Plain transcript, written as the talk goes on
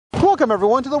Welcome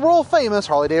everyone to the world famous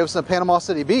Harley Davidson Panama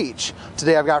City Beach.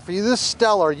 Today I've got for you this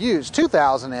stellar used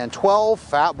 2012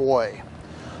 FatBoy.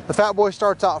 The FatBoy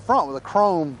starts out front with a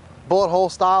chrome bullet hole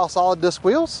style solid disc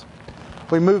wheels.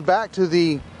 We move back to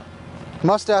the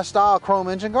mustache style chrome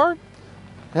engine guard.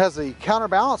 It has the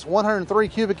counterbalance 103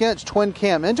 cubic inch twin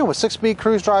cam engine with 6-speed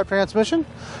cruise drive transmission,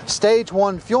 stage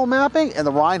 1 fuel mapping, and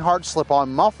the Rinehart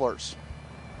slip-on mufflers.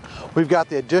 We've got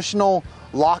the additional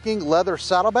locking leather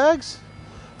saddlebags,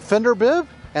 fender bib,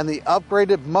 and the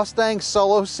upgraded Mustang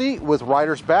solo seat with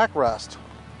rider's backrest.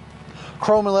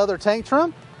 Chrome and leather tank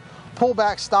trim,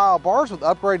 pullback style bars with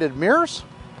upgraded mirrors.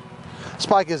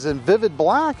 Spike is in vivid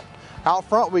black. Out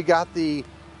front we got the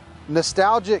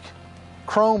nostalgic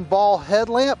chrome ball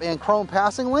headlamp and chrome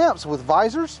passing lamps with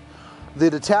visors, the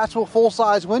detachable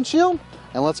full-size windshield,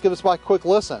 and let's give this bike a quick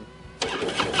listen.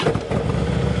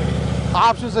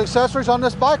 Options and accessories on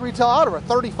this bike retail out over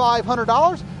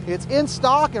 $3,500. It's in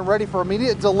stock and ready for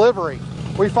immediate delivery.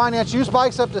 We finance used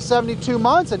bikes up to 72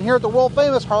 months, and here at the world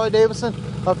famous Harley Davidson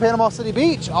of Panama City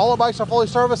Beach, all our bikes are fully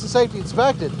serviced and safety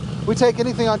inspected. We take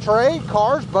anything on trade: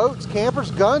 cars, boats,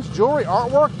 campers, guns, jewelry,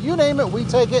 artwork, you name it, we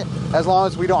take it as long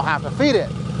as we don't have to feed it.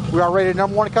 We are rated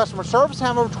 #1 in customer service and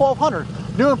have over 1,200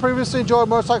 new and previously enjoyed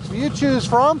motorcycles for you to choose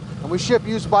from, and we ship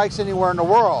used bikes anywhere in the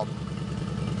world.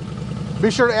 Be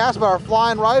sure to ask about our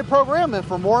Fly and Ride program, and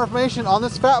for more information on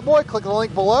this FatBoy, click the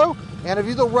link below. And to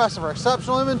view the rest of our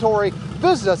exceptional inventory,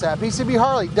 visit us at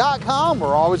pcbharley.com.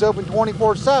 We're always open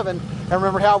 24/7. And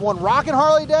remember to have one rockin'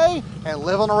 Harley day and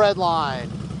live on the red line.